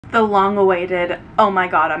The long-awaited, oh my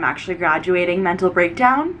god, I'm actually graduating mental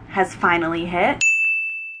breakdown has finally hit.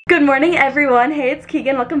 Good morning, everyone. Hey, it's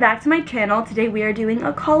Keegan. Welcome back to my channel. Today we are doing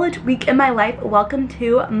a college week in my life. Welcome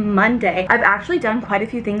to Monday. I've actually done quite a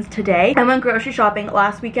few things today. I went grocery shopping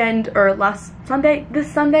last weekend, or last Sunday,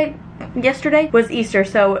 this Sunday. Yesterday was Easter,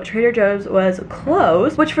 so Trader Joe's was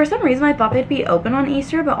closed, which for some reason I thought they'd be open on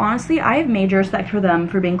Easter, but honestly I have major respect for them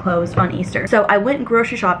for being closed on Easter. So I went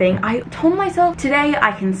grocery shopping. I told myself today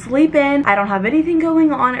I can sleep in. I don't have anything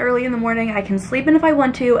going on early in the morning. I can sleep in if I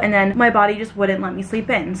want to, and then my body just wouldn't let me sleep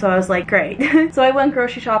in. So I was like, great. So I went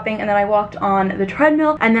grocery shopping and then I walked on the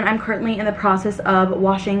treadmill, and then I'm currently in the process of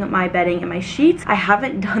washing my bedding and my sheets. I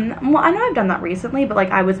haven't done that. Well, I know I've done that recently, but like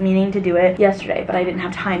I was meaning to do it yesterday, but I didn't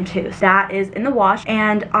have time to. So that is in the wash,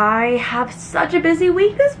 and I have such a busy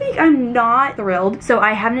week this week. I'm not thrilled. So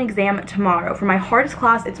I have an exam tomorrow for my hardest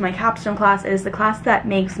class. It's my capstone class. It is the class that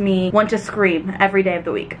makes me want to scream every day of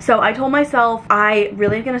the week. So I told myself I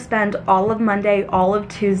really am going to spend all of Monday, all of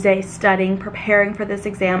Tuesday studying, preparing for this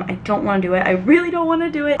exam. I don't want to do it. I really don't want to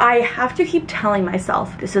do it. I have to keep telling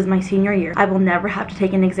myself this is my senior year. I will never have to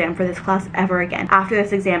take an exam for this class ever again. After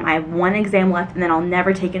this exam, I have one exam left, and then I'll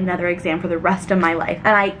never take another exam for the rest of my life.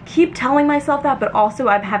 And I keep telling myself that, but also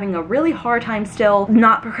I'm having a really hard time still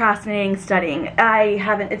not procrastinating studying.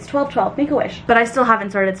 It's 12:12, make a wish, but I still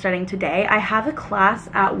haven't started studying today. I have a class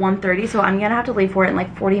at 1:30, so I'm gonna have to leave for it in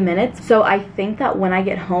like 40 minutes. So I think that when I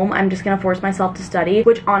get home, I'm just gonna force myself to study,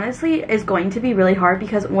 which honestly is going to be really hard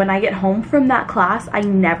because when I get home from that class, I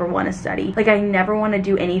never want to study. Like I never want to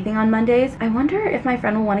do anything on Mondays. I wonder if my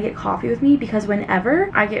friend will want to get coffee with me, because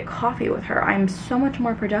whenever I get coffee with her, I'm so much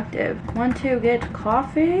more productive. Want to get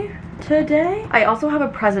coffee today? I also have a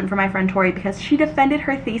present for my friend Tori because she defended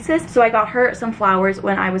her thesis. So I got her some flowers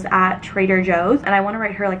when I was at Trader Joe's, and I want to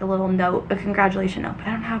write her like a little note, a congratulation note, but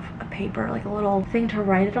I don't have a paper, like a little thing to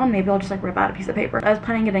write it on. Maybe I'll just like rip out a piece of paper. I was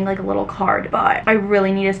planning on getting like a little card, but I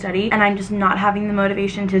really need to study and I'm just not having the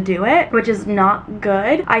motivation to do it, which is not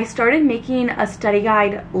good. I started making a study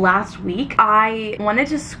guide last week. I wanted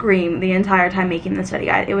to scream the entire time making the study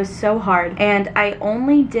guide. It was so hard, and I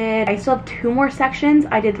still have 2 more sections.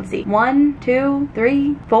 I did, let's see, 1, 2,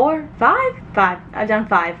 3, 4, 5. I've done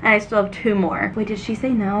 5, and I still have 2 more. Wait, did she say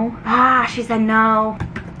no? Ah, she said no.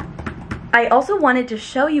 I also wanted to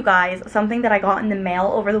show you guys something that I got in the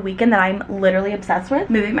mail over the weekend that I'm literally obsessed with.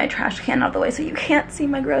 Moving my trash can out of the way so you can't see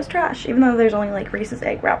my gross trash, even though there's only like Reese's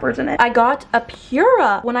egg wrappers in it. I got a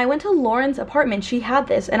Pura. When I went to Lauren's apartment, she had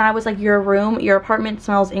this, and I was like, your apartment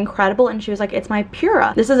smells incredible, and she was like, it's my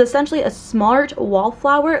Pura. This is essentially a smart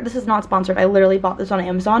wallflower. This is not sponsored. I literally bought this on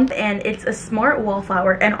Amazon, and it's a smart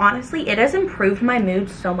wallflower, and honestly, it has improved my mood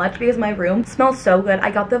so much because my room smells so good.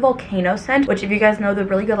 I got the volcano scent, which if you guys know the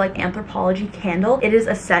really good like anthropology candle, it is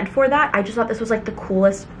a scent for that. I just thought this was like the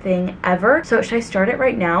coolest thing ever. So should I start it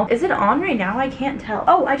right now? Is it on right now? I can't tell.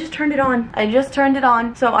 Oh, I just turned it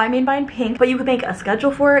on. So I'm in mine pink, but you can make a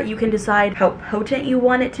schedule for it. You can decide how potent you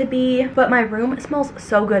want it to be, but my room smells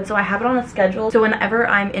so good, so I have it on a schedule. So whenever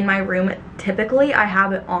I'm in my room, typically I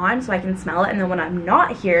have it on so I can smell it, and then when I'm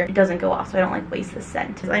not here, it doesn't go off, so I don't like waste the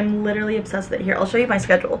scent. I'm literally obsessed with it. Here, I'll show you my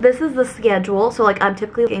schedule. This is the schedule. So like I'm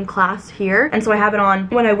typically in class here, and so I have it on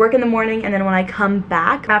when I work in the morning, and then when I come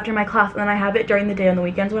back after my class, and then I have it during the day on the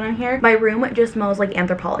weekends when I'm here. My room just smells like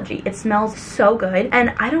anthropology. It smells so good,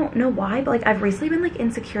 and I don't know why, but like I've recently been like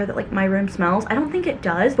insecure that like my room smells. I don't think it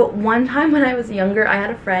does, but one time when I was younger, I had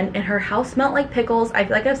a friend and her house smelled like pickles. I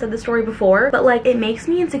feel like I've said this story before, but like it makes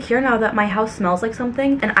me insecure now that my house smells like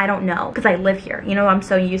something, and I don't know because I live here, you know. I'm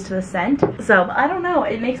so used to the scent, so I don't know,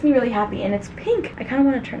 it makes me really happy, and it's pink. I kind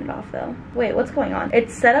of want to turn it off though. Wait, what's going on?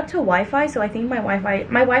 It's set up to Wi-Fi, so I think my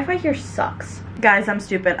Wi-Fi here sucks. Guys, I'm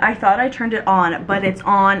stupid. I thought I turned it on, but it's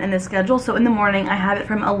on in the schedule. So in the morning, I have it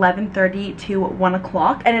from 11:30 to 1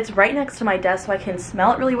 o'clock, and it's right next to my desk, so I can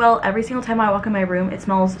smell it really well. Every single time I walk in my room, it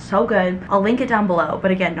smells so good. I'll link it down below, but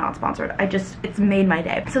again, not sponsored. It's made my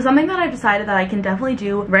day. So something that I decided that I can definitely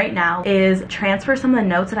do right now is transfer some of the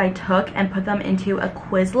notes that I took and put them into a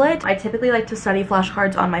Quizlet. I typically like to study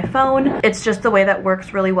flashcards on my phone. It's just the way that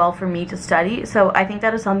works really well for me to study. So I think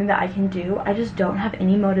that is something that I can do. I just don't have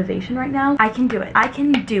any motivation right now. I can do it. I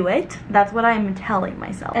can do it. That's what I'm telling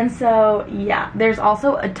myself. And so yeah, there's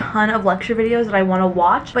also a ton of lecture videos that I want to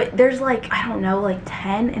watch, but there's like, I don't know, like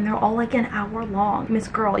 10, and they're all like an hour long. Miss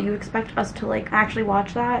Girl, you expect us to like actually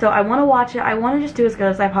watch that? So I want to watch it. I want to just do as good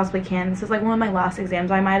as I possibly can. This is like one of my last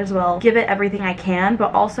exams. I might as well give it everything I can,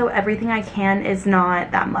 but also everything I can is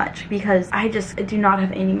not that much because I just do not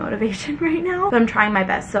have any motivation right now, but I'm trying my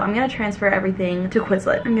best. So I'm gonna transfer everything to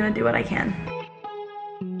Quizlet. I'm gonna do what I can.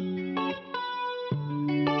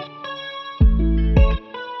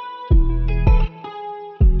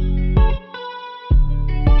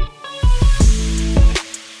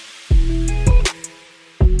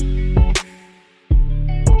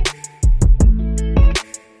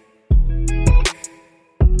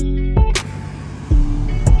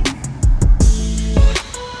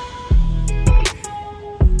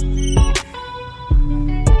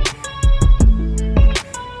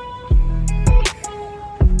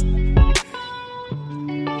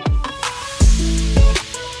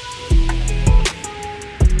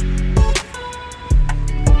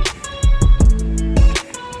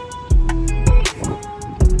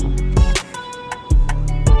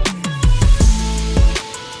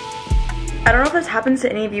 happens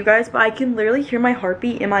to any of you guys, but I can literally hear my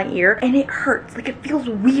heartbeat in my ear and it hurts. Like, it feels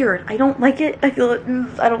weird. I don't like it. I feel it.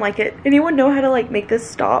 I don't like it. Anyone know how to like make this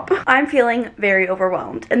stop? I'm feeling very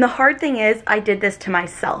overwhelmed. And the hard thing is I did this to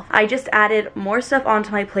myself. I just added more stuff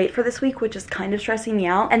onto my plate for this week, which is kind of stressing me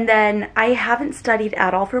out. And then I haven't studied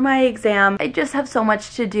at all for my exam. I just have so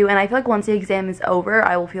much to do. And I feel like once the exam is over,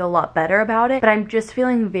 I will feel a lot better about it. But I'm just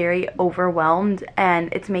feeling very overwhelmed and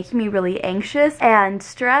it's making me really anxious and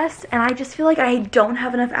stressed. And I just feel like I don't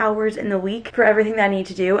have enough hours in the week for everything that I need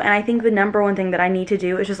to do. And I think the number one thing that I need to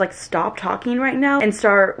do is just like stop talking right now and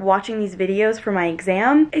start watching these videos for my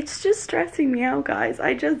exam. It's just stressing me out, guys.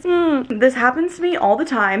 I just, this happens to me all the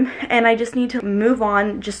time and I just need to move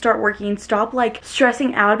on, just start working, stop like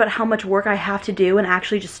stressing out about how much work I have to do and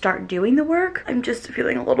actually just start doing the work. I'm just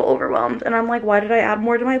feeling a little overwhelmed and I'm like, why did I add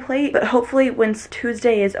more to my plate? But hopefully once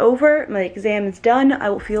Tuesday is over, my exam is done, I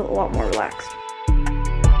will feel a lot more relaxed.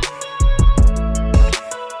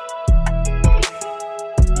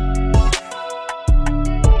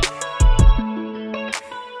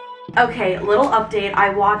 Okay, little update.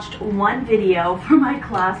 I watched one video for my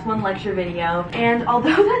class, one lecture video, and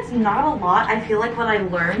although that's not a lot, I feel like what I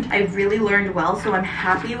learned, I really learned well, so I'm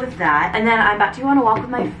happy with that. And then I'm about to go on a walk with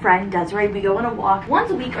my friend Desiree. We go on a walk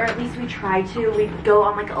once a week, or at least we try to. We go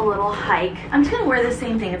on like a little hike. I'm just gonna wear the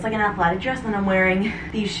same thing. It's like an athletic dress, and I'm wearing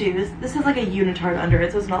these shoes. This is like a unitard under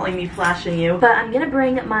it, so it's not like me flashing you. But I'm gonna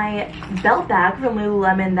bring my belt bag from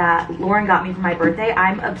Lululemon that Lauren got me for my birthday.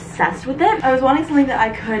 I'm obsessed with it. I was wanting something that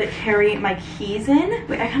I could carry my keys in.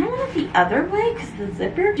 Wait, I kind of want it the other way because the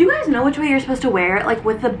zipper. Do you guys know which way you're supposed to wear it? Like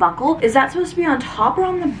with the buckle, is that supposed to be on top or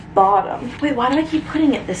on the bottom? Wait, why do I keep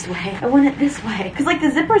putting it this way? I want it this way because like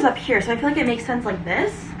the zipper's up here, so I feel like it makes sense like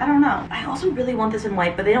this. I don't know. I also really want this in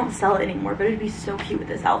white, but they don't sell it anymore, but it'd be so cute with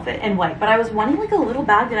this outfit in white. But I was wanting like a little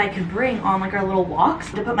bag that I could bring on like our little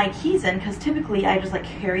walks to put my keys in, because typically I just like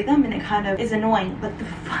carry them and it kind of is annoying. But the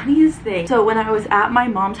funniest thing, so when I was at my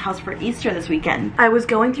mom's house for Easter this weekend, I was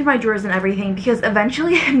going through my drawers and everything because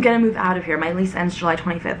eventually I'm gonna move out of here. My lease ends July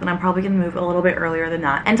 25th and I'm probably gonna move a little bit earlier than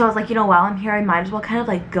that. And so I was like, you know, while I'm here, I might as well kind of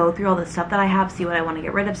like go through all the stuff that I have, see what I want to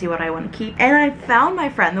get rid of, see what I want to keep. And I found my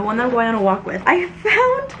friend, the one that I'm going on a walk with. I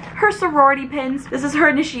found her sorority pins. This is her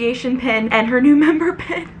initiation pin and her new member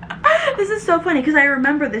pin. This is so funny because I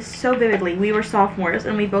remember this so vividly. We were sophomores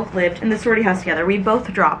and we both lived in the sorority house together. We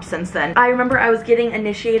both dropped since then. I remember I was getting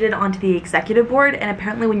initiated onto the executive board, and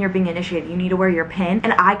apparently when you're being initiated you need to wear your pin,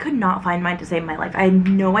 and I could not find mine to save my life. I had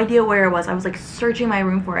no idea where it was. I was like searching my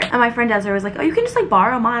room for it, and my friend Desiree was like, oh, you can just like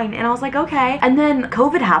borrow mine, and I was like, okay. And then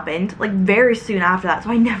COVID happened like very soon after that,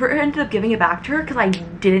 so I never ended up giving it back to her because I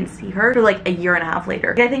didn't see her for like a year and a half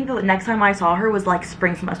later. I think the next time I saw her was like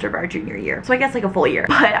spring semester of our junior year, so I guess like a full year.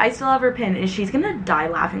 But I still have her pin and she's gonna die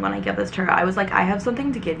laughing when I give this to her. I was like, I have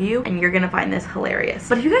something to give you and you're gonna find this hilarious.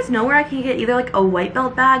 But if you guys know where I can get either like a white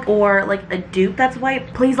belt bag or like a dupe that's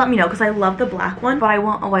white, please let me know, because I love the black one, but I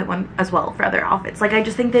want a white one as well for other outfits. Like, I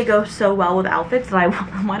just think they go so well with outfits that I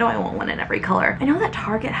want them. Why do I want one in every color? I know that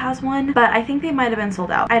Target has one, but I think they might have been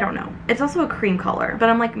sold out. I don't know. It's also a cream color, but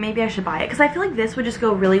I'm like, maybe I should buy it because I feel like this would just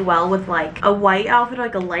go really well with like a white outfit or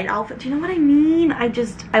like a light outfit. Do you know what I mean?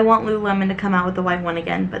 I want Lululemon to come out with the white one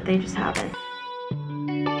again, but they just haven't.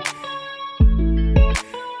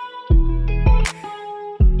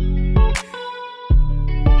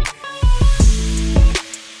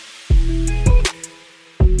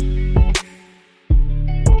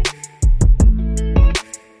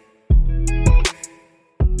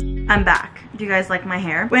 I'm back. Do you guys like my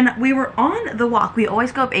hair? When we were on the walk, we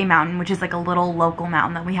always go up a mountain, which is like a little local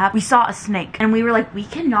mountain that we have. We saw a snake and we were like, we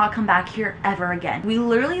cannot come back here ever again. We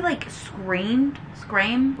literally like screamed.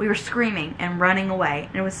 We were screaming and running away,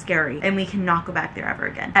 and it was scary, and we cannot go back there ever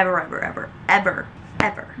again. Ever, ever, ever, ever,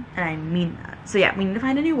 ever. And I mean that. So yeah, we need to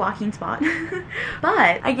find a new walking spot.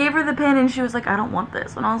 But I gave her the pin and she was like, I don't want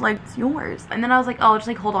this. And I was like, it's yours. And then I was like, oh, I'll just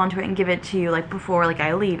like hold on to it and give it to you like before like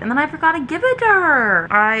I leave. And then I forgot to give it to her.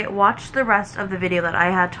 I watched the rest of the video that I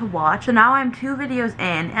had to watch. So now I'm 2 videos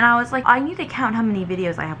in and I was like, I need to count how many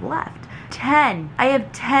videos I have left. 10. I have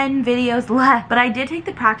 10 videos left. But I did take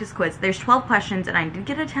the practice quiz. There's 12 questions and I did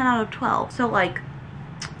get a 10 out of 12. So like,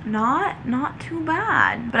 not too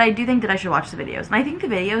bad. But I do think that I should watch the videos, and I think the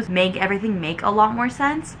videos make everything make a lot more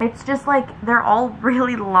sense. It's just like they're all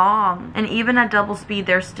really long, and even at double speed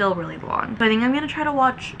they're still really long. So I think I'm gonna try to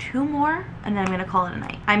watch 2 more and then I'm gonna call it a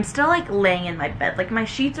night. I'm still like laying in my bed, like my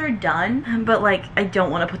sheets are done, but like I don't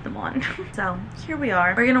want to put them on. So here we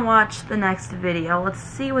are. We're gonna watch the next video. Let's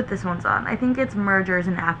see what this one's on. I think it's mergers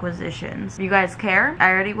and acquisitions. You guys care? I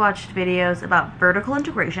already watched videos about vertical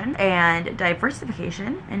integration and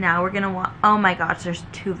diversification And now we're gonna watch, oh my gosh, there's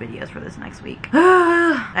 2 videos for this next week.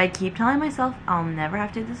 I keep telling myself I'll never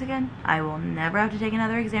have to do this again. I will never have to take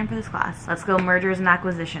another exam for this class. Let's go mergers and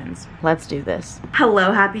acquisitions. Let's do this.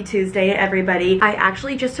 Hello, happy Tuesday, everybody. I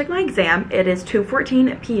actually just took my exam. It is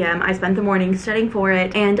 2:14 p.m. I spent the morning studying for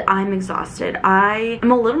it, and I'm exhausted. I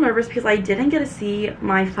am a little nervous because I didn't get to see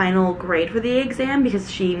my final grade for the exam because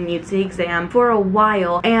she mutes the exam for a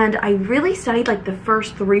while, and I really studied like the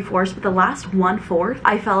first 3/4, but the last 1/4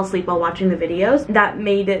 I fell asleep while watching the videos. That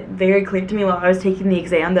made it very clear to me while I was taking the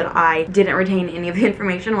exam that I didn't retain any of the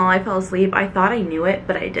information while I fell asleep. I thought I knew it,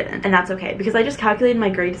 but I didn't, and that's okay because I just calculated my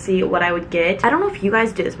grade to see what I would get. I don't know if you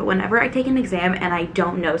guys do this, but whenever I take an exam and I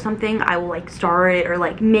don't know something, I will like star it or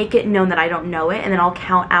like make it known that I don't know it, and then I'll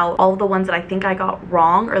count out all of the ones that I think I got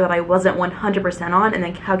wrong or that I wasn't 100% on, and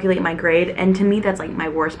then calculate my grade. And to me, that's like my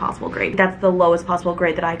worst possible grade. That's the lowest possible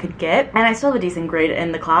grade that I could get, and I still have a decent grade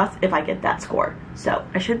in the class if I get that score, so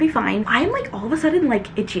I should be fine. I'm like all of a sudden like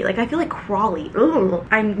itchy, like I feel like crawly. Ugh.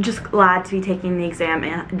 I'm just glad to be taking the exam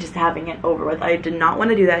and just having it over with. I did not want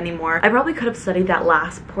to do that anymore. I probably could have studied that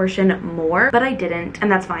last portion more, but I didn't,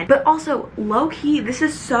 and that's fine. But also, low-key, this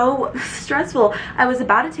is so stressful. I was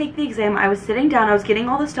about to take the exam, I was sitting down, I was getting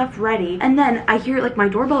all the stuff ready, and then I hear like my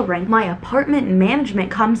doorbell ring. My apartment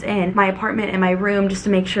management comes in my apartment and my room just to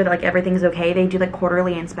make sure that like everything's okay. They do like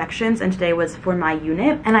quarterly inspections, and today was for my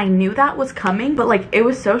unit, and I knew that was coming, but like it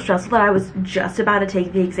was so stressful that I was just about to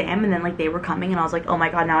take the exam, and then like they were coming, and I was like, oh my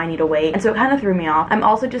god, now I need to wait. And so it kind of threw me off. I'm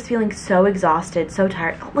also just feeling so exhausted, so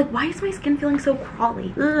tired. Like, why is my skin feeling so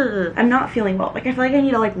crawly? Ugh. I'm not feeling well. Like, I feel like I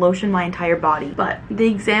need to like lotion my entire body, but the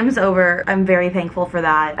exam is over. I'm very thankful for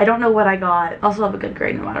that. I don't know what I got. I'll still have a good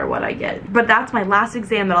grade no matter what I get, but that's my last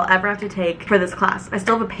exam that I'll ever have to take for this class. I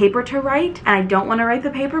still have a paper to write, and I don't want to write the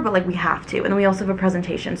paper, but like we have to, and then we also have a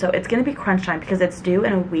presentation, so it's gonna be crunch time because it's due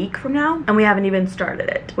in a week from now, and we haven't even started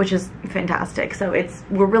it, which is fantastic. So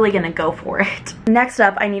we're really gonna go for it. Next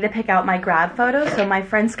up, I need to pick out my grad photo. So my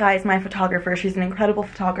friend Sky is my photographer. She's an incredible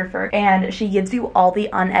photographer, and she gives you all the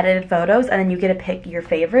unedited photos, and then you get to pick your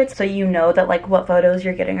favorites, so you know that like what photos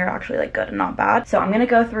you're getting are actually like good and not bad. So I'm gonna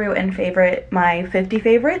go through and favorite my 50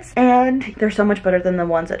 favorites, and they're so much better than the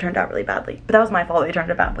ones that turned out really badly. But that was my fault. They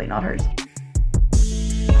turned out badly, not hers.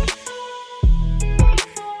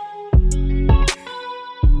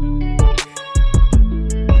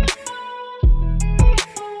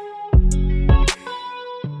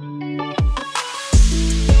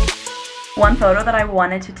 One photo that I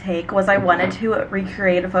wanted to take was I wanted to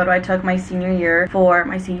recreate a photo I took my senior year for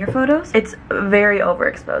my senior photos. It's a very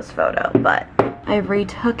overexposed photo, but I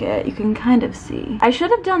retook it. You can kind of see. I should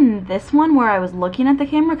have done this one where I was looking at the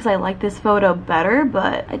camera because I like this photo better,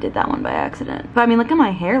 but I did that one by accident. But I mean, look at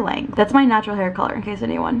my hair length. That's my natural hair color, in case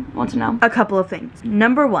anyone wants to know. A couple of things.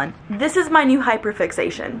 Number one, this is my new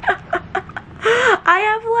hyperfixation. I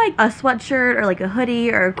have like a sweatshirt or like a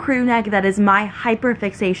hoodie or a crew neck that is my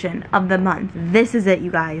hyperfixation of the month. This is it,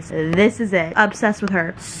 you guys. This is it. Obsessed with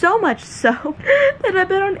her. So much so that I've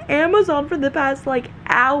been on Amazon for the past like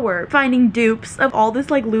hour finding dupes of all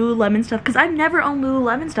this like Lululemon stuff, because I've never owned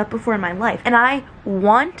Lululemon stuff before in my life, and I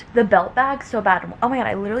want the belt bag so bad. Oh my god,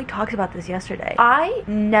 I literally talked about this yesterday. I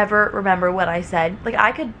never remember what I said. Like,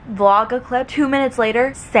 I could vlog a clip 2 minutes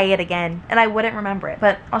later, say it again, and I wouldn't remember it.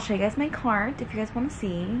 But I'll show you guys my cart if you guys want to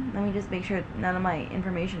see. Let me just make sure none of my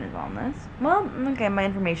information is on this. Well, okay, my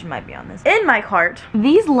information might be on this. In my cart,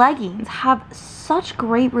 these leggings have such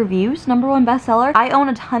great reviews. #1 bestseller. I own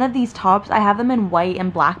a ton of these tops. I have them in white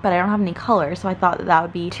and black, but I don't have any colors, so I thought that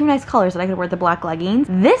would be 2 nice colors that I could wear the black leggings.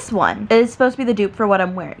 This one is supposed to be the dupe for what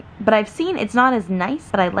I'm wearing, but I've seen it's not as nice,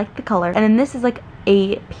 but I like the color. And then this is like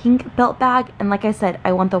a pink belt bag, and like I said,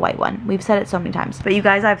 I want the white one. We've said it so many times, but you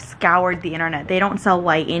guys, I've scoured the internet. They don't sell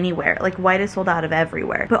white anywhere. Like, white is sold out of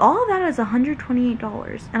everywhere, but all of that is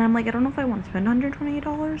 $128, and I'm like, I don't know if I want to spend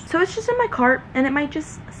 $128. So it's just in my cart, and it might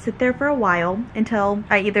just sit there for a while until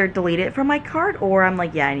I either delete it from my cart or I'm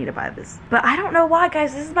like, yeah, I need to buy this. But I don't know why,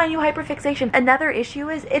 guys. This is my new hyperfixation. Another issue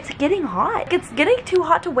is it's getting hot. It's getting too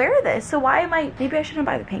hot to wear this, so why am I, maybe I shouldn't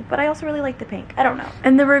buy the pink, but I also really like the pink. I don't know.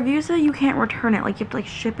 And the review said you can't return it. Like, you have to like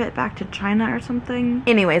ship it back to China or something.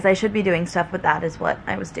 Anyways, I should be doing stuff with that is what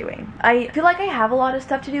I was doing. I feel like I have a lot of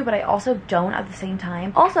stuff to do, but I also don't at the same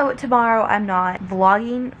time. Also, tomorrow I'm not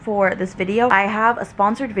vlogging for this video. I have a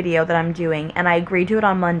sponsored video that I'm doing, and I agreed to it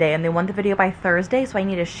on Monday, and they want the video by Thursday, so I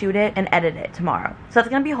need to shoot it and edit it tomorrow. So that's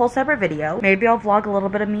gonna be a whole separate video. Maybe I'll vlog a little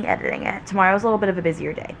bit of me editing it. Tomorrow's a little bit of a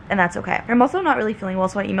busier day, and that's okay. I'm also not really feeling well,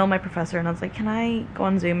 so I emailed my professor and I was like, can I go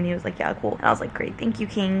on Zoom? And he was like, yeah, cool. And I was like, great, thank you,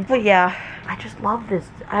 King. But yeah, I just love this.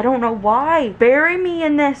 I don't know why. Bury me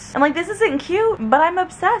in this. I'm like, this isn't cute, but I'm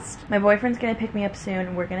obsessed. My boyfriend's gonna pick me up soon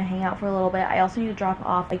and we're gonna hang out for a little bit. I also need to drop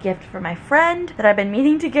off a gift for my friend that I've been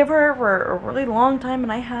meaning to give her for a really long time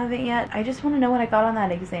and I haven't yet. I just want to know what I got on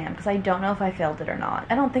that exam because I don't know if I failed it or not.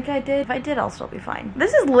 I don't think I did. If I did, I'll still be fine.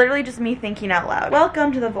 This is literally just me thinking out loud.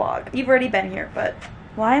 Welcome to the vlog. You've already been here, but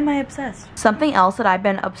why am I obsessed? Something else that I've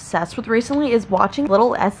been obsessed with recently is watching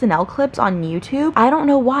little SNL clips on YouTube. I don't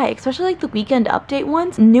know why, especially like the Weekend Update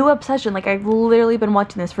ones. New obsession. Like, I've literally been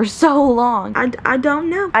watching this for so long. I don't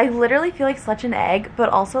know. I literally feel like such an egg, but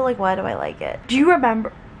also like, why do I like it? Do you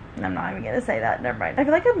remember? I'm not even gonna say that, never mind. I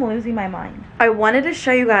feel like I'm losing my mind. I wanted to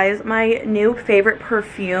show you guys my new favorite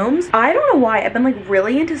perfumes. I don't know why, I've been like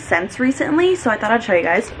really into scents recently, so I thought I'd show you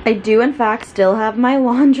guys. I do in fact still have my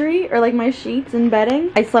laundry, or like my sheets and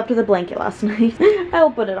bedding. I slept with a blanket last night.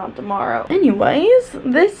 I'll put it on tomorrow. Anyways,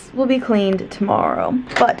 this will be cleaned tomorrow.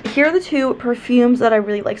 But here are the two perfumes that I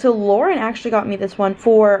really like. So Lauren actually got me this one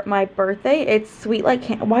for my birthday. It's Sweet Like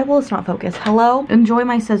Candy. Why will this not focus? Hello? Enjoy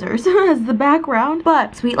my scissors as the background.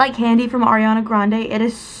 But Sweet Like Candy from Ariana Grande. It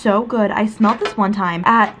is so good. I smelled this one time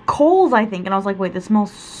at Kohl's, I think, and I was like, wait, this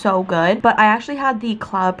smells so good. But I actually had the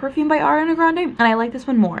Cloud perfume by Ariana Grande, and I like this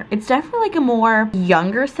one more. It's definitely like a more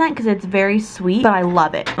younger scent because it's very sweet, but I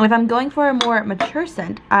love it. And if I'm going for a more mature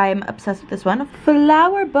scent, I'm obsessed with this one.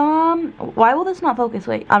 Flower Bomb. Why will this not focus?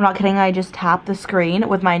 Wait, I'm not kidding. I just tapped the screen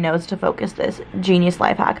with my nose to focus this. Genius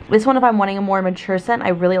life hack. This one, if I'm wanting a more mature scent, I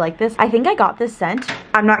really like this. I think I got this scent,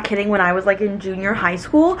 I'm not kidding, when I was like in junior high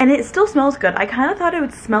school, and it still smells good. I kind of thought it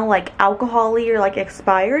would smell like alcohol-y or like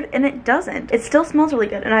expired, and it doesn't. It still smells really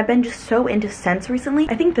good, and I've been just so into scents recently.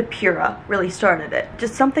 I think the Pura really started it.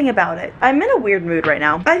 Just something about it. I'm in a weird mood right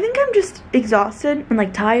now. I think I'm just exhausted and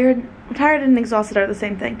like tired. Tired and exhausted are the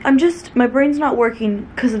same thing. My brain's not working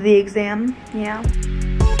because of the exam. Yeah.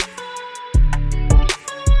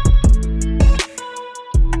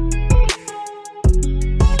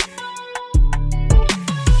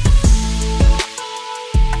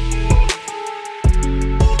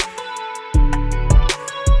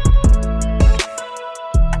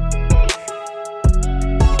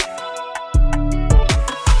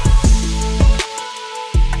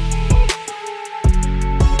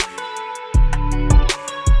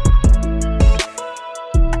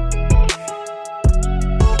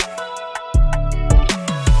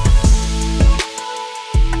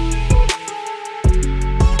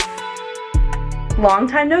 Long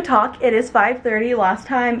time no talk. It is 5:30. Last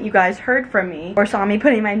time you guys heard from me or saw me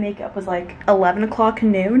putting my makeup was like 11 o'clock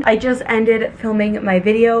noon. I just ended filming my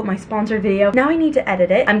video, my sponsored video. Now I need to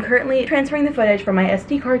edit it. I'm currently transferring the footage from my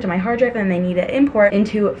SD card to my hard drive, and they need to import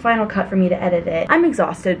into Final Cut for me to edit it. I'm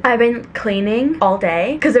exhausted. I've been cleaning all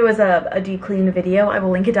day because it was a deep clean video. I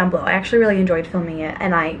will link it down below. I actually really enjoyed filming it,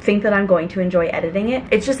 and I think that I'm going to enjoy editing it.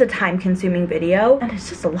 It's just a time-consuming video, and it's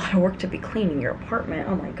just a lot of work to be cleaning your apartment.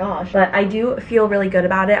 Oh my gosh. But I do feel really good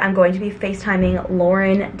about it. I'm going to be FaceTiming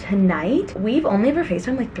Lauren tonight. We've only ever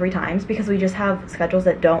FaceTimed like 3 times because we just have schedules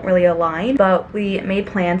that don't really align, but we made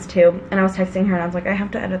plans to, and I was texting her and I was like, I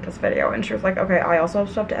have to edit this video, and she was like, okay, I also have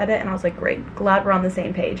stuff to edit, and I was like, great, glad we're on the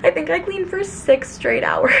same page. I think I cleaned for 6 straight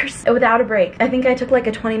hours without a break. I think I took like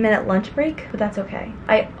a 20-minute lunch break, but that's okay.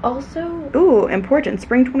 I also, ooh, important,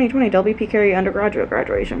 spring 2020 WP Carey undergraduate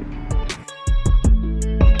graduation.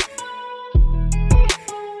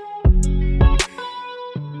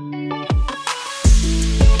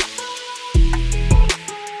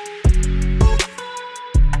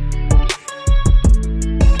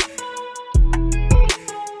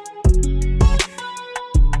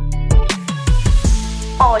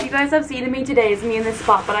 All you guys have seen of me today is me in this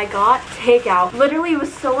spot, but I got takeout. Literally, it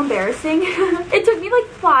was so embarrassing. It took me like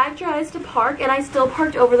 5 tries to park, and I still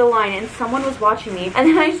parked over the line, and someone was watching me, and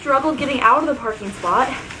then I struggled getting out of the parking spot.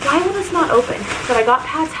 Why will this not open? But I got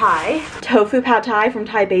pad thai. Tofu pad thai from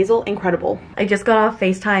Thai Basil. Incredible. I just got off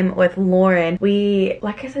FaceTime with Lauren. We,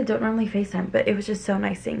 like I said, don't normally FaceTime, but it was just so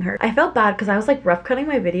nice seeing her. I felt bad because I was like rough cutting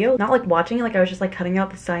my video, not like watching it, like I was just like cutting out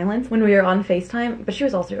the silence when we were on FaceTime, but she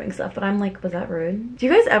was also doing stuff, but I'm like, was that rude? Do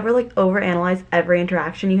you guys ever like overanalyze every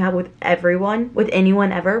interaction you have with everyone, with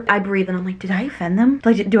anyone ever? I breathe and I'm like, did I offend them?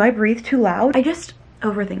 Like, do I breathe too loud? I just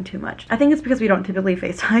overthink too much. I think it's because we don't typically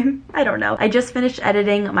FaceTime. I don't know. I just finished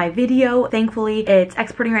editing my video. Thankfully, it's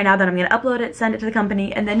exporting right now. Then I'm gonna upload it, send it to the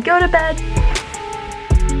company, and then go to bed.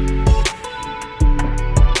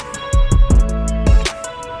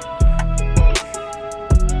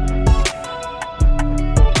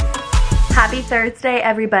 Happy Thursday,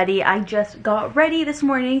 everybody. I just got ready this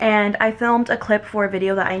morning and I filmed a clip for a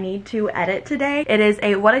video that I need to edit today. It is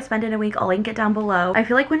a what I spent in a week. I'll link it down below. I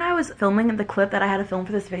feel like when I was filming the clip that I had to film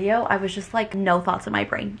for this video, I was just like no thoughts in my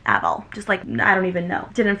brain at all. Just like, I don't even know.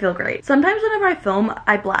 Didn't feel great. Sometimes whenever I film,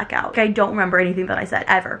 I black out. Like, I don't remember anything that I said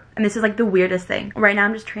ever. And this is like the weirdest thing. Right now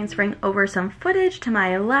I'm just transferring over some footage to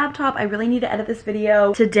my laptop. I really need to edit this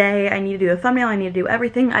video today. I need to do a thumbnail. I need to do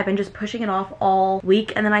everything. I've been just pushing it off all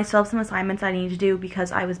week, and then I still have some assignments I need to do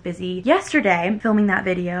because I was busy yesterday filming that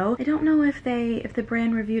video. I don't know if the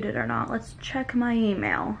brand reviewed it or not. Let's check my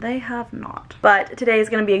email. They have not. But today is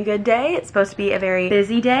going to be a good day. It's supposed to be a very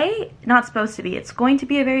busy day. Not supposed to be. It's going to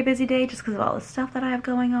be a very busy day just because of all the stuff that I have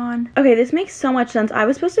going on. Okay, this makes so much sense. I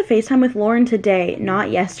was supposed to FaceTime with Lauren today,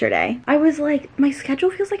 not yesterday. I was like, my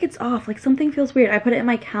schedule feels like it's off. Like something feels weird. I put it in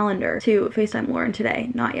my calendar to FaceTime Lauren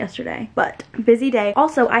today, not yesterday. But busy day.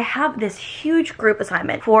 Also, I have this huge group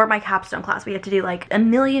assignment for my capstone class. We have to do like a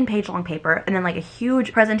 1,000,000-page long paper and then like a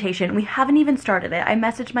huge presentation. We haven't even started it. I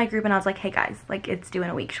messaged my group and I was like, hey guys, like it's due in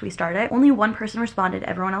a week. Should we start it? Only one person responded.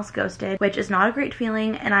 Everyone else ghosted, which is not a great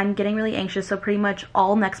feeling, and I'm getting really anxious. So pretty much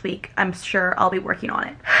all next week, I'm sure I'll be working on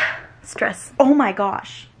it. Stress. Oh my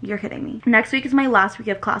gosh. You're kidding me. Next week is my last week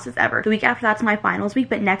of classes ever. The week after that's my finals week,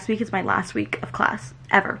 but next week is my last week of class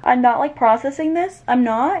ever. I'm not like processing this. I'm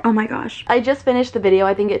not. Oh my gosh. I just finished the video.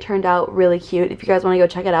 I think it turned out really cute. If you guys want to go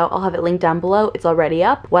check it out, I'll have it linked down below. It's already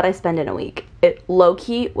up. What I spend in a week. It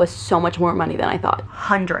low-key was so much more money than I thought.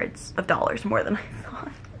 Hundreds of dollars more than I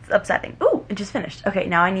thought. Upsetting. Ooh, it just finished. Okay,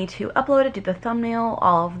 now I need to upload it, do the thumbnail,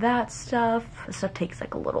 all of that stuff. This stuff takes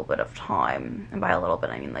like a little bit of time, and by a little bit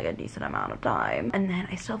I mean like a decent amount of time. And then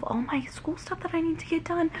I still have all my school stuff that I need to get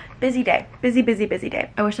done. Busy day. Busy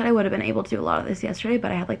day. I wish that I would have been able to do a lot of this yesterday,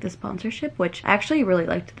 but I had like the sponsorship, which I actually really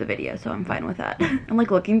liked the video, so I'm fine with that. I'm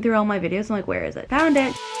like looking through all my videos, I'm like, where is it? Found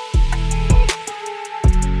it.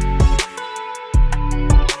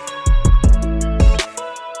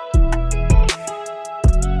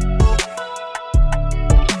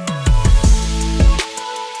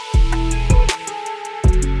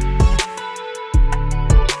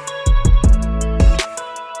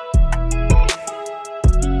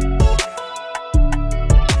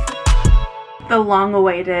 The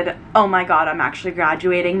long-awaited, oh my god, I'm actually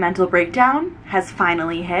graduating mental breakdown has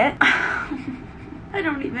finally hit. I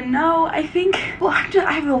don't even know. I think, well,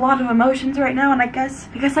 I have a lot of emotions right now, and I guess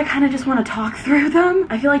I kind of just want to talk through them.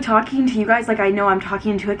 I feel like talking to you guys, like I know I'm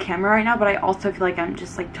talking into a camera right now, but I also feel like I'm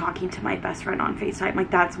just like talking to my best friend on FaceTime. Like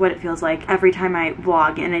that's what it feels like every time I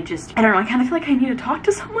vlog, and it just, I don't know, I kind of feel like I need to talk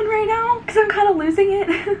to someone right now because I'm kind of losing it.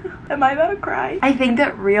 Am I about to cry? I think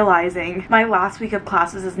that realizing my last week of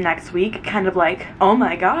classes is next week, kind of like, oh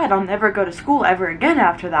my god, I'll never go to school ever again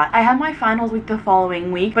after that. I have my finals week the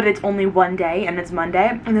following week, but it's only one day and it's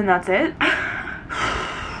Monday, and then that's it.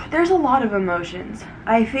 There's a lot of emotions.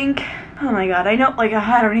 I think, oh my god, I know, like,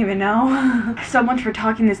 I don't even know. So much for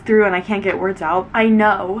talking this through and I can't get words out. I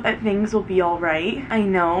know that things will be alright. I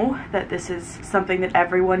know that this is something that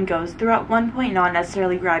everyone goes through at one point, not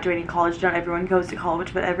necessarily graduating college. Not everyone goes to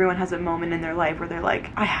college, but everyone has a moment in their life where they're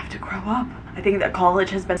like, I have to grow up. I think that college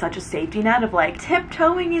has been such a safety net of like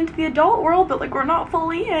tiptoeing into the adult world, but like we're not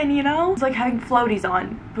fully in, you know? It's like having floaties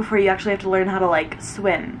on before you actually have to learn how to like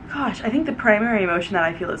swim. Gosh, I think the primary emotion that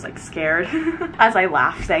I feel is like scared. As I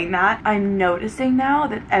laugh saying that, I'm noticing now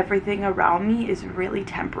that everything around me is really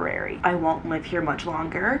temporary. I won't live here much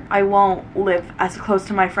longer. I won't live as close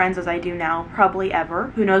to my friends as I do now, probably ever.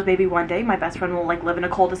 Who knows, maybe one day my best friend will like live in a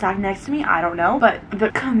cul-de-sac next to me. I don't know. But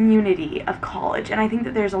the community of college, and I think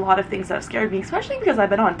that there's a lot of things that have scared me, especially because I've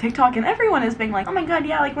been on TikTok and everyone is being like, oh my god,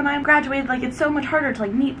 yeah, like when I'm graduated, like it's so much harder to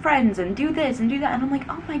like meet friends and do this and do that, and I'm like,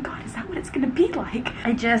 oh my god, is that what it's gonna be like?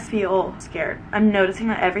 I just feel scared. I'm noticing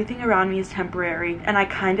that everything around me is temporary, and I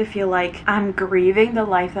kind of feel like I'm grieving the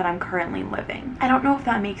life that I'm currently living. I don't know if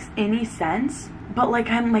that makes any sense, but like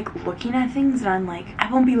I'm like looking at things and I'm like,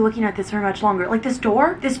 I won't be looking at this for much longer. Like this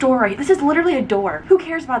door right, this is literally a door. Who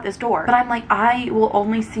cares about this door? But I'm like, I will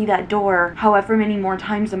only see that door however many more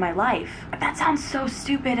times in my life. That sounds so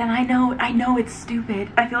stupid, and I know it's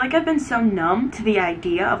stupid. I feel like I've been so numb to the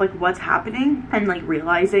idea of like what's happening and like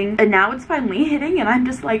realizing, and now it's finally hitting, and I'm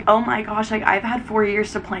just like, oh my gosh, like I've had 4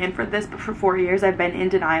 years to plan for this, but for 4 years I've been in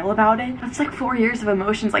denial about it. That's like 4 years of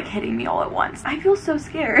emotions like hitting me all at once. I feel so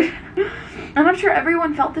scared. I'm not sure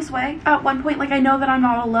everyone felt this way at one point. Like, I know that I'm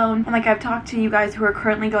not alone, and like I've talked to you guys who are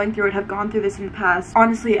currently going through it, have gone through this in the past.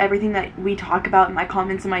 Honestly, everything that we talk about in my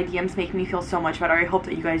comments and my DMs make me feel so much better. I hope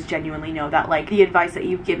that you guys genuinely know that, like, the advice that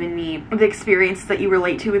you've given me, the experiences that you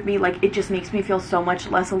relate to with me, like, it just makes me feel so much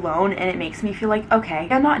less alone, and it makes me feel like, okay,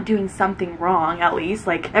 I'm not doing something wrong. At least,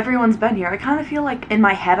 like, everyone's been here. I kind of feel like in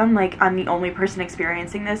my head I'm like, I'm the only person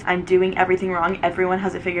experiencing this. I'm doing everything wrong. Everyone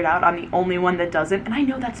has it figured out. I'm the only one that doesn't, and I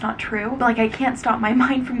know that's not true, but like I can't stop my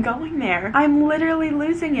mind from going there. I'm literally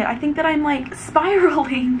losing it. I think that I'm like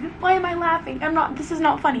spiraling. Why am I laughing? I'm not, this is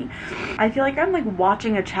not funny. I feel like I'm like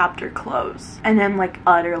watching a chapter close, and I'm like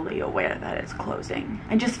utterly aware that it's closing.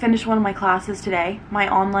 I just finished one of my classes today, my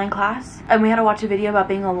online class, and we had to watch a video about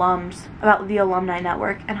being alums, about the alumni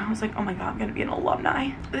network, and I was like, oh my god, I'm gonna be an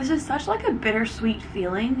alumni. This is such like a bittersweet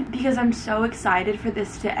feeling because I'm so excited for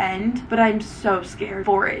this to end, but I'm so scared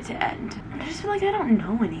for it to end. I just feel like I don't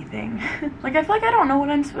know anything. Like, I feel like I don't know what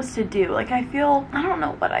I'm supposed to do. Like, I don't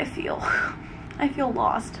know what I feel. I feel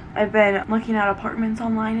lost. I've been looking at apartments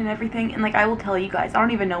online and everything, and like I will tell you guys, I don't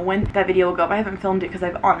even know when that video will go up. I haven't filmed it because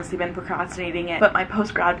I've honestly been procrastinating it, but my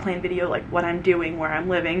post-grad plan video, like what I'm doing, where I'm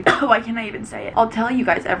living, why can't I even say it? I'll tell you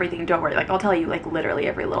guys everything, don't worry. Like, I'll tell you like literally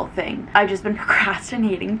every little thing. I've just been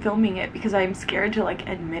procrastinating filming it because I'm scared to like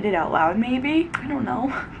admit it out loud, maybe. I don't know.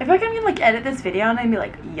 I feel like I'm gonna like edit this video and I'd be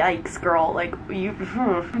like, yikes girl, like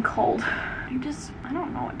I'm cold. I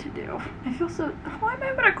don't know what to do. I feel so, why am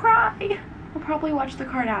I gonna cry? I'll probably watch the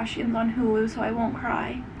Kardashians on Hulu so I won't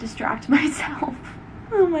cry. Distract myself.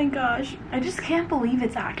 Oh my gosh. I just can't believe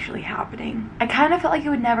it's actually happening. I kind of felt like it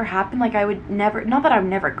would never happen. Like I would never, not that I would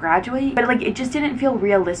never graduate, but like it just didn't feel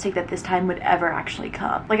realistic that this time would ever actually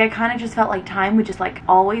come. Like I kind of just felt like time would just like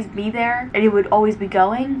always be there and it would always be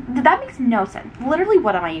going. That makes no sense. Literally,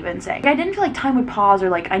 what am I even saying? I didn't feel like time would pause, or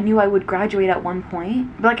like I knew I would graduate at one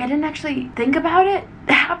point, but like I didn't actually think about it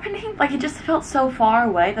happening. Like it just felt so far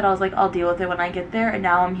away that I was like, I'll deal with it when I get there, and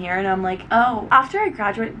now I'm here and I'm like, oh, after I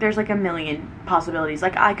graduate there's like a million possibilities.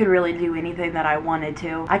 Like I could really do anything that I wanted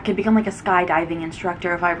to. I could become like a skydiving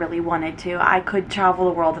instructor if I really wanted to. I could travel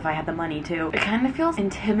the world if I had the money to. It kind of feels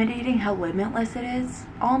intimidating how limitless it is,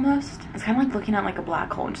 almost. It's kind of like looking at like a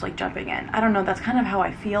black hole and just like jumping in. I don't know, that's kind of how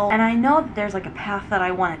I feel, and I know that there's like a path that I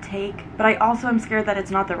want to take, but I also am scared that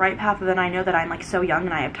it's not the right path, but then I know that I'm like so young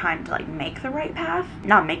and I have time to like make the right path.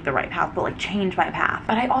 Not make the right path, but like change my path.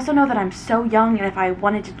 But I also know that I'm so young, and if I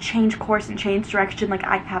wanted to change course and change direction, like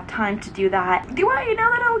I have time to do that. Do I know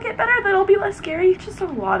that it'll get better, that it'll be less scary? It's just a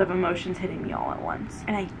lot of emotions hitting me all at once,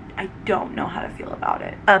 and I don't know how to feel about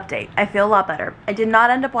it. Update. I feel a lot better. I did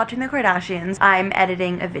not end up watching the Kardashians. I'm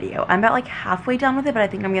editing a video. I'm about like halfway done with it, but I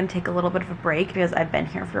think I'm gonna take a little bit of a break because I've been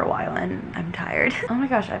here for a while and I'm tired. Oh my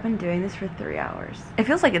gosh, I've been doing this for 3 hours. It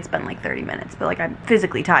feels like it's been like 30 minutes, but like I'm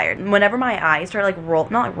physically tired.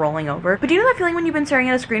 Not like rolling over, but do you know that feeling when you've been staring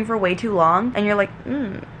at a screen for way too long and you're like,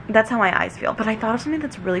 that's how my eyes feel. But I thought of something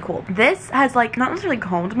that's really cool. This has like not necessarily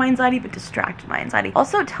calmed my anxiety, but distracted my anxiety.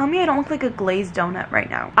 Also, tell me I don't look like a glazed donut right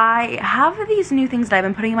now. I have these new things that I've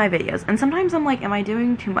been putting in my videos, and sometimes I'm like, am I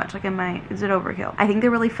doing too much? Like, is it overkill? I think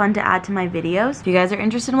they're really fun to add to my videos. If you guys are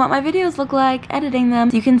interested in what my videos look like, editing them,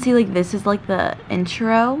 you can see like this is like the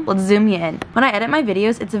intro. Let's zoom you in. When I edit my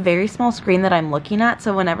videos, it's a very small screen that I'm looking at,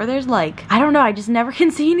 so whenever there's like, I don't know, I just never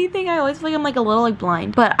can see anything. I always feel like I'm like a little like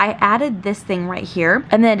blind. But I added this thing right here,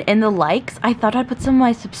 and then in the likes, I thought I'd put some of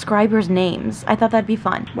my subscribers' names. I thought that'd be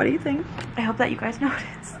fun. What do you think? I hope that you guys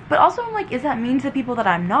notice. But also I'm like, is that mean to the people that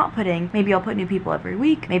I'm not putting? Maybe I'll put new people every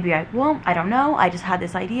week. Maybe I won't. I don't know. I just had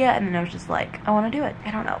this idea and then I was just like, I want to do it.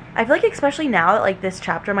 I don't know. I feel like especially now that like this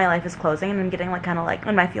chapter of my life is closing and I'm getting like kind of like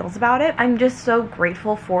in my feels about it, I'm just so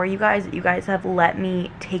grateful for you guys that you guys have let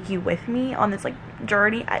me take you with me on this like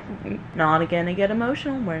journey. I'm not gonna get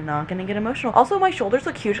emotional. We're not gonna get emotional. Also, my shoulders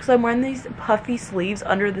look huge because I'm wearing these puffy sleeves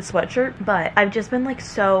under the sweatshirt, but I've just been like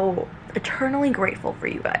so eternally grateful for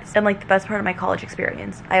you guys, and like the best part of my college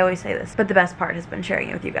experience, I always say this, but the best part has been sharing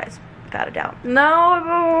it with you guys, without a doubt.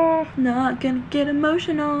 No, not gonna get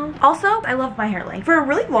emotional. Also, I love my hair length. For a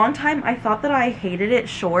really long time I thought that I hated it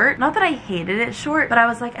short. Not that I hated it short, but I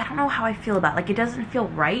was like, I don't know how I feel about it. Like, it doesn't feel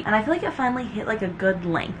right, and I feel like it finally hit like a good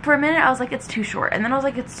length. For a minute I was like, it's too short, and then I was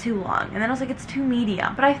like, it's too long, and then I was like, it's too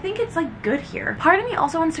medium, but I think it's like good here. Part of me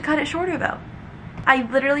also wants to cut it shorter though. I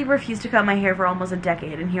literally refused to cut my hair for almost a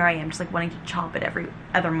decade, and here I am just like wanting to chop it every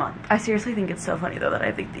other month. I seriously think it's so funny though that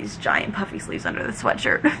I think these giant puffy sleeves under the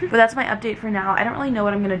sweatshirt. But that's my update for now. I don't really know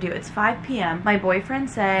what I'm gonna do. It's 5 p.m. My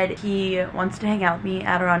boyfriend said he wants to hang out with me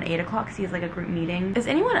at around 8 o'clock because he has like a group meeting. Is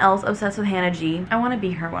anyone else obsessed with Hannah G? I want to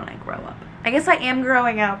be her when I grow up. I guess I am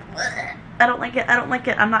growing up. I don't like it. I don't like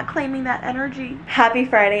it. I'm not claiming that energy. Happy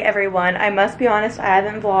Friday, everyone. I must be honest, I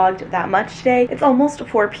haven't vlogged that much today. It's almost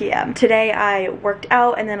 4 p.m. Today I worked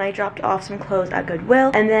out and then I dropped off some clothes at Goodwill,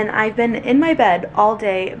 and then I've been in my bed all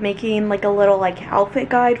day making like a little like outfit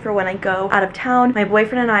guide for when I go out of town. My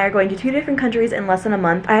boyfriend and I are going to 2 different countries in less than a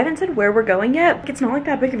month. I haven't said where we're going yet. It's not like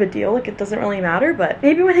that big of a deal. Like, it doesn't really matter, but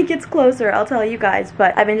maybe when it gets closer I'll tell you guys.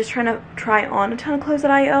 But I've been just trying to try on a ton of clothes that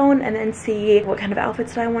I own and then see what kind of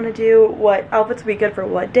outfits I want to do, what outfits would be good for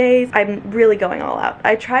what days. I'm really going all out.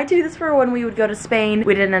 I tried to do this for when we would go to Spain.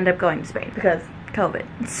 We didn't end up going to Spain because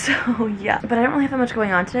COVID. So yeah, but I don't really have that much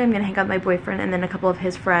going on today. I'm gonna hang out with my boyfriend and then a couple of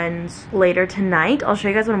his friends later tonight. I'll show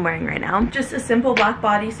you guys what I'm wearing right now. Just a simple black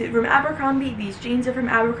bodysuit from Abercrombie. These jeans are from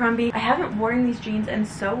Abercrombie. I haven't worn these jeans in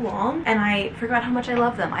so long and I forgot how much I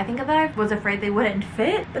love them. I think that I was afraid they wouldn't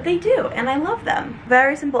fit, but they do, and I love them.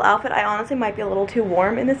 Very simple outfit. I honestly might be a little too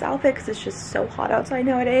warm in this outfit because it's just so hot outside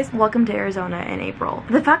nowadays. Welcome to Arizona in April.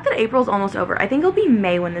 The fact that April's almost over, I think it'll be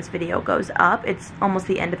May when this video goes up. It's almost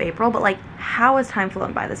the end of April, but like, how has time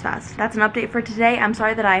flown by this fast? That's an update for today. I'm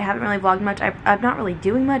sorry that I haven't really vlogged much. I'm not really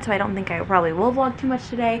doing much, so I don't think I probably will vlog too much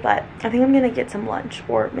today, but I think I'm gonna get some lunch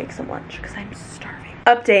or make some lunch because I'm starving.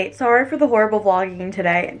 Update, sorry for the horrible vlogging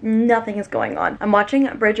today. Nothing is going on. I'm watching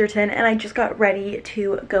Bridgerton and I just got ready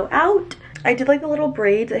to go out. I did like the little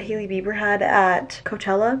braids that Hailey Bieber had at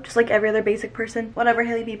Coachella, just like every other basic person. Whatever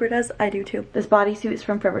Hailey Bieber does, I do too. This bodysuit is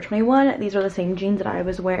from Forever 21. These are the same jeans that I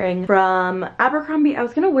was wearing from Abercrombie. I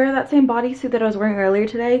was gonna wear that same bodysuit that I was wearing earlier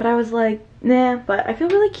today, but I was like, nah, but I feel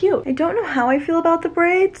really cute. I don't know how I feel about the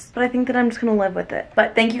braids, but I think that I'm just gonna live with it.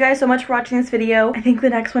 But thank you guys so much for watching this video. I think the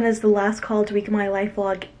next one is the last college week of my life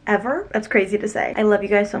vlog ever. That's crazy to say. I love you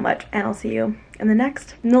guys so much, and I'll see you in the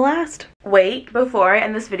next and the last. Wait, before I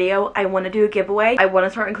end this video, I want to do a giveaway. I want to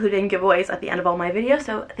start including giveaways at the end of all my videos,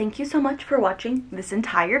 so thank you so much for watching this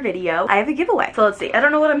entire video. I have a giveaway. So let's see. I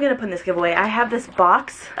don't know what I'm going to put in this giveaway. I have this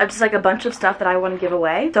box of just like a bunch of stuff that I want to give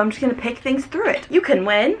away, so I'm just going to pick things through it. You can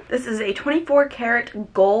win. This is a 24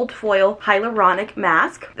 karat gold foil hyaluronic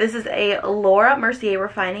mask. This is a Laura Mercier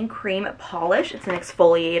refining cream polish. It's an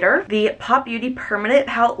exfoliator. The Pop Beauty Permanent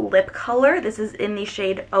Pout lip color. This is in the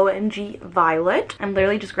shade OMG Violet. I'm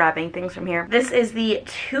literally just grabbing things from here. This is the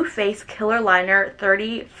Too Faced Killer Liner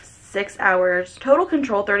 36 hours total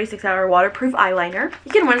control 36-hour waterproof eyeliner.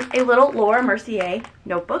 You can win a little Laura Mercier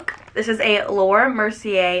notebook. This is a Laura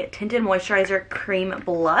Mercier tinted moisturizer cream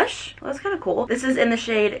blush. Well, that's kind of cool. This is in the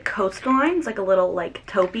shade Coastline. It's like a little like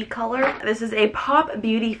taupey color. This is a Pop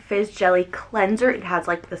Beauty Fizz Jelly cleanser. It has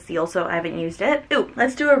like the seal, so I haven't used it. Ooh,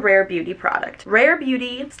 let's do a Rare Beauty product. Rare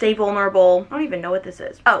Beauty Stay Vulnerable. I don't even know what this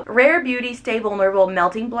is. Oh, Rare Beauty Stay Vulnerable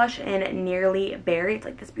melting blush in Nearly Berry. It's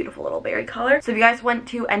like this beautiful little berry color. So if you guys want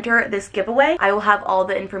to enter this giveaway, I will have all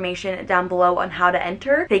the information down below on how to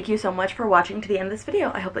enter. Thank you so much for watching to the end of this video.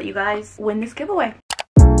 I hope that you guys win this giveaway.